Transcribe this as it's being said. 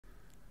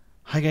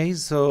Hi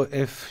guys, so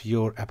if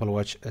your Apple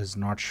Watch is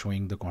not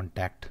showing the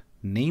contact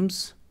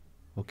names,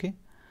 okay,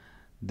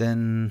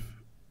 then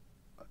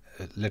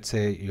let's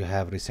say you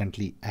have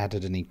recently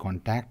added any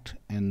contact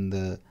in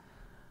the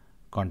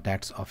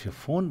contacts of your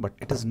phone, but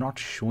it is not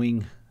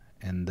showing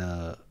in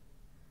the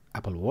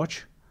Apple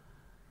Watch,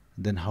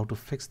 then how to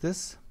fix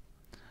this?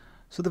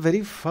 So the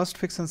very first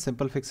fix and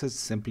simple fix is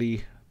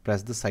simply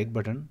press the side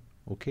button,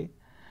 okay,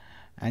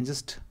 and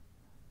just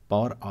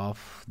power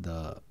off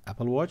the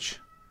Apple Watch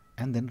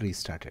and then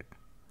restart it.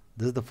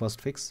 This is the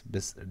first fix.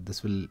 This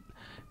will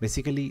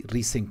basically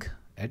resync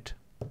it.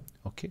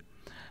 Okay,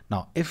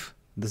 now if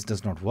this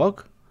does not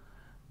work,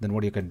 then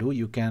what you can do,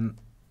 you can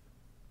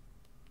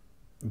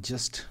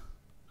just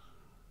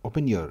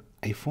open your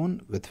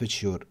iPhone with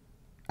which your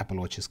Apple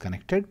Watch is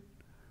connected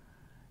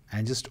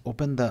and just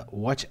open the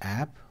watch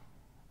app.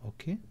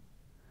 Okay,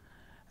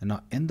 and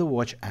now in the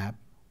watch app,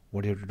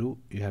 what you have to do,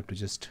 you have to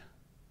just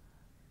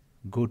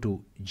go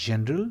to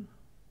general,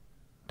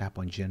 tap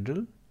on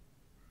general,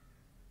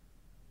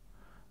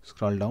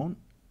 scroll down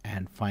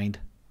and find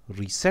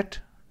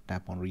reset,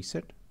 tap on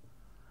reset,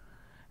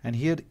 and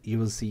here you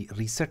will see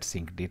reset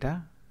sync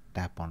data,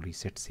 tap on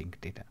reset sync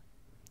data.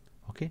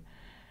 Okay,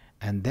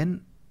 and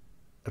then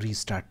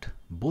restart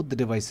both the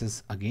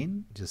devices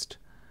again. Just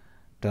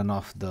turn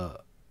off the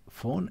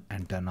phone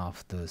and turn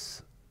off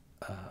this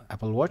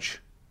Apple Watch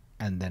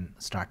and then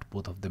start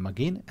both of them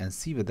again and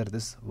see whether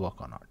this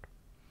work or not.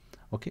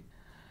 Okay,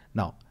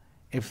 now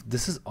if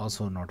this is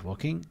also not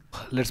working,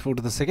 let's move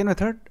to the second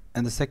method.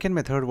 And the second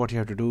method, what you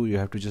have to do, you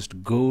have to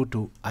just go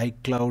to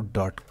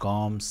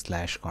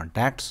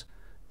icloud.com/contacts,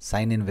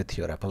 sign in with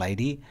your Apple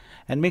ID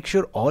and make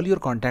sure all your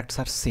contacts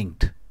are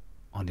synced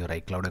on your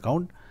iCloud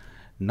account.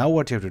 Now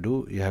what you have to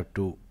do, you have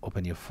to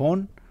open your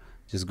phone,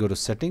 just go to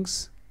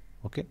settings,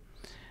 okay,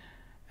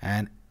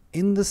 and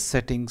in the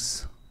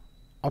settings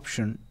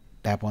option,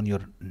 tap on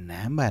your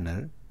name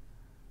banner,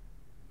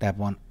 tap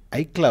on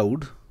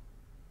iCloud.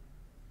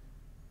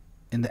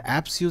 In the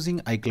apps using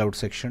iCloud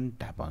section,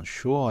 tap on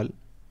show all.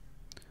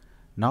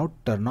 Now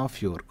turn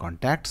off your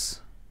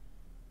contacts,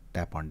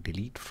 tap on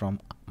delete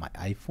from my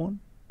iPhone.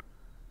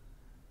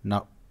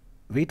 Now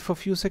wait for a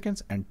few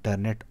seconds and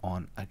turn it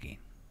on again.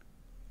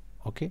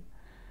 Okay,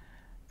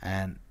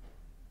 and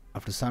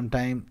after some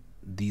time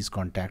these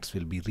contacts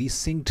will be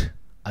resynced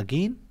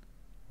again.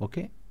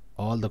 Okay,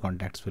 all the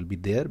contacts will be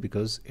there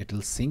because it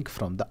will sync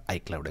from the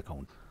iCloud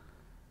account.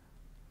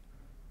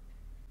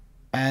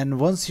 And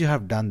once you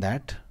have done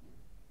that,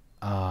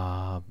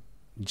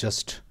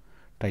 just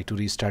try to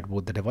restart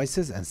both the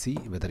devices and see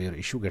whether your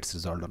issue gets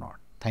resolved or not.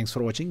 Thanks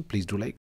for watching. Please do like.